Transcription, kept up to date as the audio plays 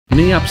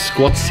Knee up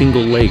squat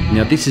single leg.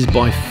 Now this is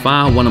by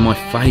far one of my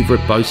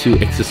favourite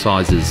BOSU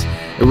exercises.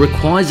 It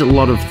requires a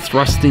lot of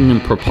thrusting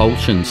and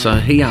propulsion. So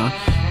here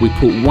we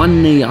put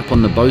one knee up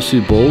on the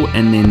BOSU ball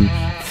and then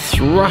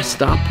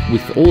thrust up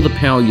with all the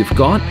power you've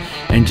got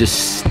and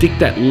just stick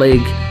that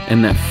leg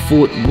and that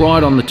foot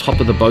right on the top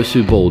of the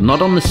BOSU ball.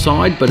 Not on the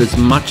side, but as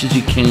much as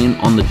you can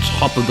on the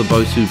top of the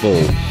BOSU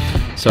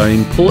ball. So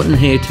important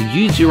here to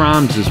use your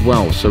arms as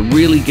well. So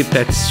really get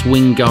that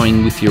swing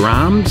going with your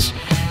arms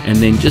and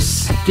then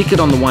just stick it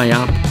on the way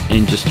up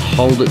and just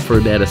hold it for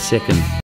about a second.